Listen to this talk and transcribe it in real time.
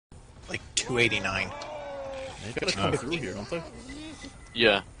289. They gotta come through here, don't they?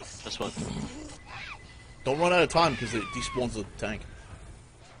 Yeah, that's one. Don't run out of time because it despawns the tank.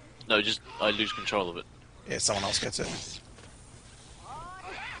 No, just I lose control of it. Yeah, someone else gets it.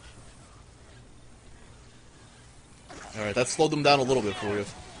 Alright, that slowed them down a little bit for you.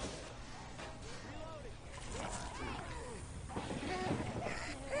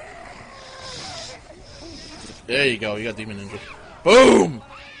 There you go, you got Demon Ninja. Boom!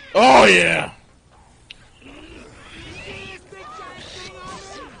 Oh yeah!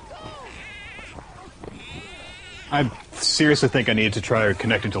 I seriously think I need to try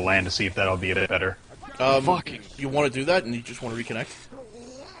connecting to land to see if that'll be a bit better. Fucking. You want to do that and you just want to reconnect?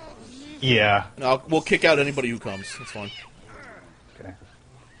 Yeah. No, we'll kick out anybody who comes. That's fine. Okay.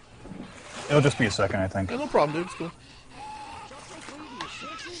 It'll just be a second, I think. Yeah, no problem, dude. It's cool.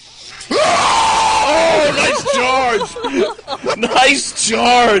 Oh, nice charge! Nice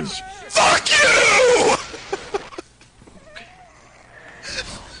charge! Fuck you!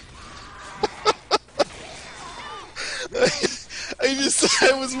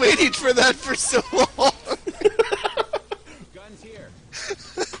 I was waiting for that for so long. Guns here.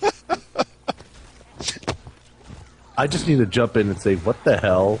 I just need to jump in and say, what the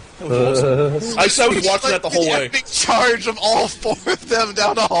hell? That was awesome. I was watching that the whole way. Big charge of all four of them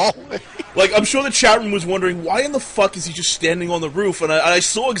down the hallway. Like, I'm sure the chat room was wondering, why in the fuck is he just standing on the roof? And I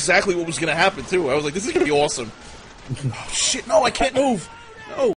saw exactly what was going to happen, too. I was like, this is going to be awesome. Oh, shit, no, I can't move.